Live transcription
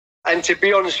And to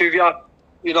be honest with you,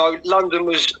 you know, London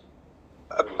was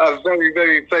a very,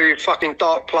 very, very fucking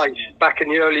dark place back in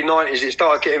the early 90s. It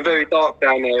started getting very dark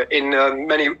down there in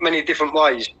many different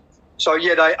ways. So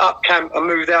yeah, they up camped and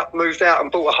moved out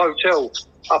and bought a hotel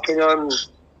up in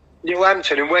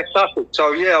Newhampton in West Sussex.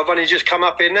 So yeah, I've only just come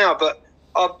up here now, but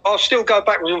I'll still go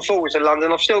backwards and forwards to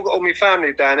London. I've still got all my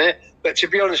family down here, but to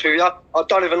be honest with you, I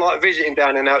don't even like visiting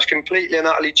down there now. It's completely and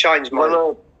utterly changed, mate.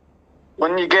 Well,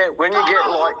 when you get like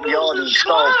Yardie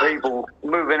style people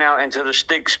moving out into the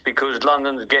sticks because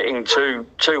London's getting too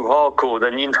hardcore,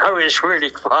 then you know it's really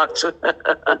fucked.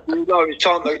 You know it's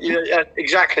time to, yeah,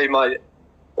 exactly, mate.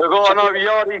 We've got enough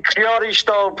Yardie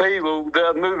style people that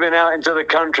are moving out into the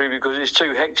country because it's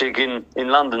too hectic in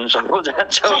London. So what's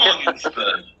that tell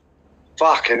you?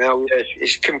 Fucking hell, yeah,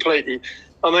 it's completely.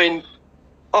 I mean,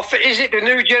 is it the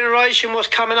new generation what's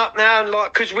coming up now? And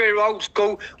like, because we're old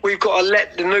school, we've got to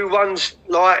let the new ones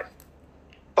like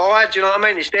buy. Do you know what I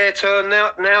mean? It's their turn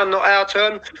now, not our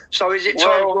turn. So is it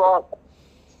time? Well,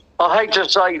 I hate to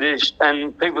say this,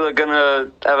 and people are going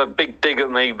to have a big dig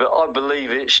at me, but I believe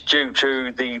it's due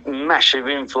to the massive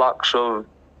influx of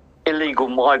illegal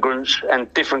migrants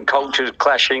and different cultures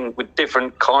clashing with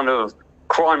different kind of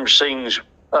crime scenes.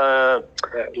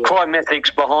 Crime ethics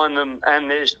behind them,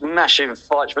 and there's massive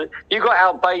fights. But you've got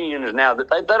Albanians now that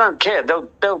they don't care.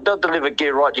 They'll deliver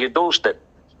gear right to your doorstep.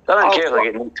 They don't care if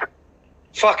they get nicked.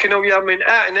 Fucking hell, yeah. I mean,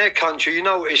 out in their country, you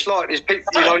know what it's like. There's people,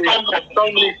 you know, there's so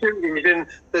many shootings, and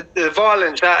the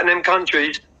violence out in them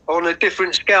countries are on a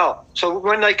different scale. So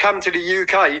when they come to the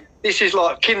UK, this is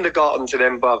like kindergarten to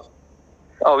them, bruv.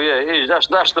 Oh yeah, it is. That's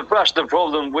the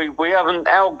problem. We haven't.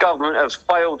 Our government has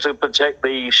failed to protect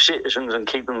the citizens and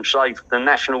keep them safe, the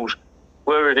nationals.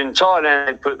 Whereas in Thailand,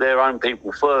 they put their own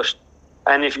people first.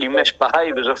 And if you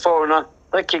misbehave as a foreigner,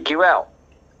 they kick you out.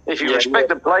 If you respect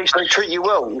the place, they treat you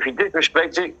well. If you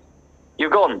disrespect it,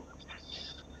 you're gone.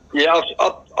 Yeah,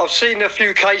 I've seen a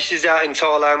few cases out in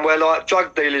Thailand where like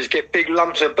drug dealers get big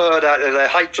lumps of bird out there. They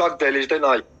hate drug dealers, don't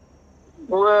they?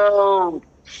 Well.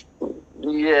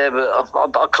 Yeah, but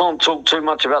I can't talk too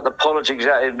much about the politics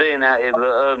out here being out here,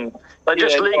 but they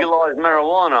just legalised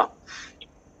marijuana.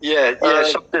 Yeah.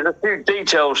 So there's a few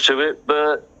details to it,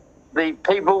 but the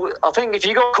people, I think if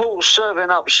you got caught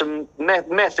serving up some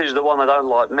meth is the one I don't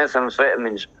like,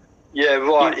 methamphetamines. Yeah,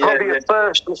 right.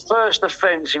 The first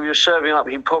offence, if you're serving up,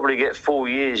 you'd probably get 4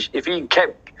 years. If you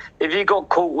got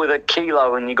caught with a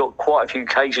kilo and you got quite a few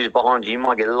cases behind you, you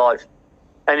might get life.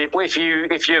 And if you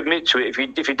admit to it,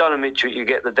 if you don't admit to it, you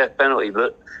get the death penalty.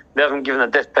 But they haven't given the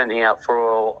death penalty out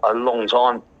for a long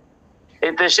time.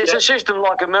 It's a system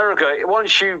like America.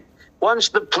 Once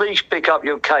the police pick up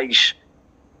your case,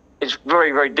 it's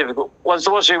very, very difficult. Once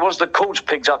the courts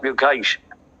picks up your case,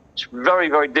 it's very,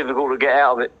 very difficult to get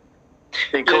out of it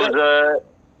because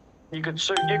you could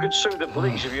sue the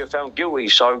police if you're found guilty.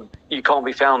 So you can't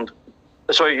be found.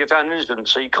 Sorry, you're found innocent.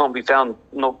 So you can't be found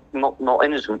not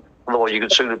innocent. Otherwise, you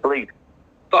could sue the police.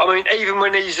 But I mean, even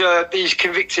when these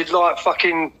convicted like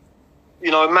fucking,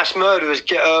 you know, mass murderers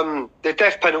get their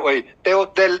death penalty,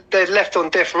 they're left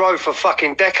on death row for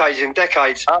fucking decades and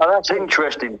decades. Oh, that's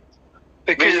interesting.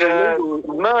 Because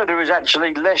murder is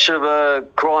actually less of a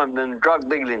crime than drug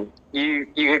dealing. You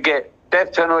could get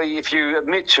death penalty if you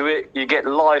admit to it. You get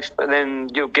life, but then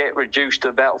you'll get reduced to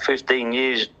about 15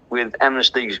 years with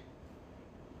amnesties.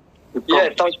 Yeah,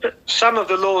 some of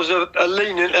the laws are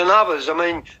lenient than others. I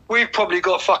mean, we've probably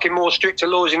got fucking more stricter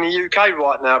laws in the UK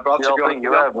right now, bro. Yeah, I think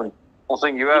you have. I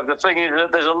think you have. The thing is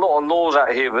that there's a lot of laws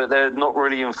out here, but they're not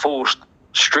really enforced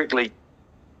strictly.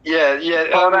 Yeah.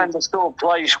 Thailand's a sort of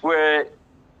place where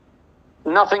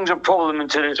nothing's a problem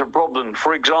until it's a problem.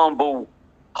 For example,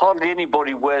 hardly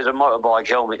anybody wears a motorbike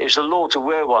helmet. It's the law to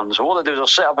wear one. So what they do is they'll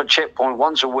set up a checkpoint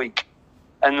once a week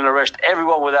and then arrest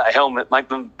everyone without a helmet, make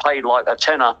them pay like a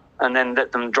tenner, and then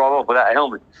let them drive off without a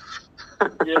helmet.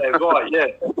 Yeah, right, yeah.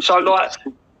 So, like,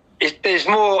 there's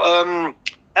more,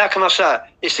 how can I say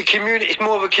it? It's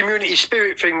more of a community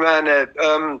spirit thing around there.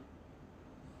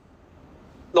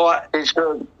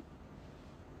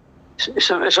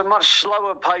 It's a much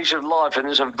slower pace of life, and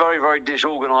it's a very, very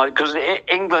disorganised, because in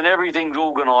England, everything's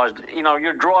organised. You know,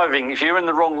 you're driving, if you're in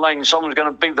the wrong lane, someone's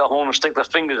going to beat the horn and stick their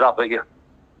fingers up at you.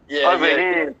 Over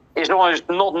here, it's almost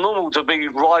not normal to be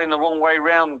riding the wrong way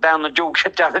round down the dual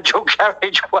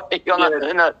carriageway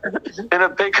in a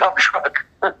pickup truck.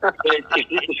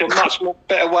 It's a much more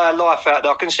better way of life out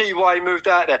there. I can see why he moved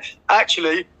out there.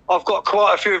 Actually, I've got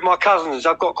quite a few of my cousins.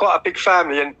 I've got quite a big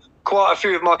family, and quite a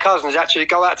few of my cousins actually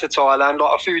go out to Thailand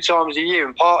like a few times a year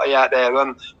and party out there.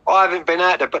 I haven't been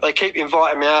out there, but they keep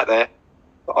inviting me out there.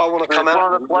 I want to come It's out.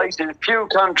 one of the places, few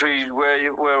countries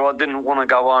where I didn't want to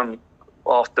go home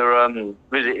after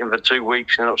visiting for 2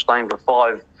 weeks and not staying for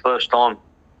 5 first time.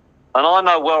 And I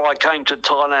know where I came to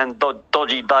Thailand,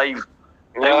 Dodgy Dave.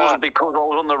 It wasn't because I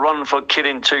was on the run for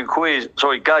killing 2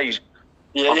 gays.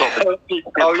 Yeah, yeah.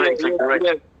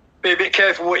 Be a bit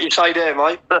careful what you say there,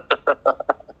 mate.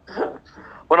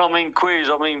 When I mean queers,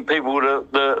 I mean people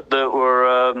that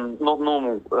were not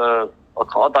normal.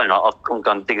 I don't know. I'm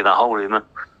going digging a hole here, man.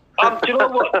 Do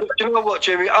you know what,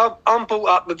 Jimmy? I'm brought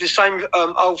up with the same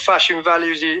old-fashioned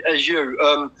values as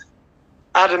you.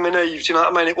 Adam and Eve, do you know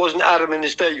what I mean? It wasn't Adam and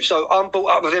Steve. So I'm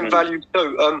brought up with them values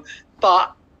too.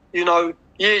 But you know,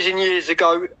 years and years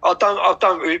ago, I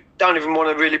don't even want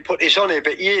to really put this on here.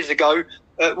 But years ago,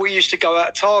 we used to go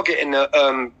out targeting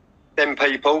them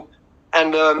people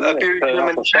and abusing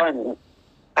them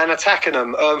and attacking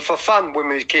them for fun when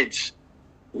we were kids.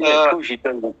 Yeah, of course you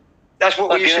do. That's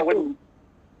what we used to do.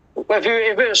 Well,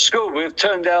 if at school, if it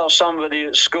turned out somebody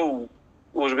at school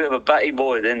was a bit of a batty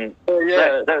boy, then they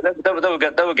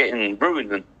were getting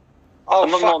ruined. And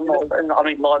I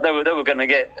mean, like they were going to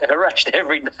get harassed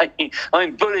every day. I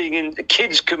mean, bullying in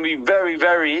kids can be very,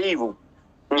 very evil.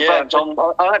 In fact,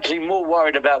 I'm actually more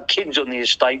worried about kids on the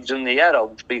estates than the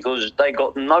adults because they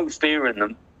got no fear in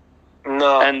them.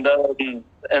 No,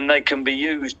 and they can be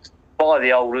used by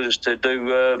the elders to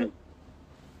do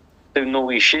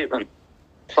naughty shit. And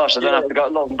plus, they don't have to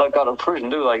don't go to prison,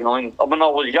 do they? I mean, when I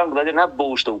was younger, they didn't have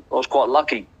Borstall. I was quite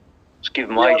lucky. Just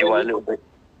giving my age away a little bit.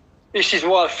 This is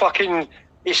why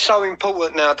it's so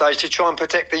important nowadays to try and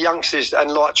protect the youngsters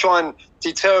and like try and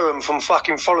deter them from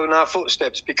fucking following our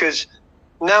footsteps because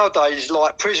nowadays,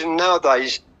 like prison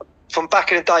nowadays, from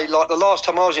back in the day, like the last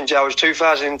time I was in jail was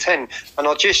 2010, and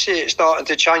I just see it starting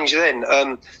to change then.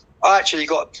 I actually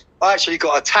got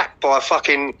attacked by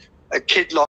a kid like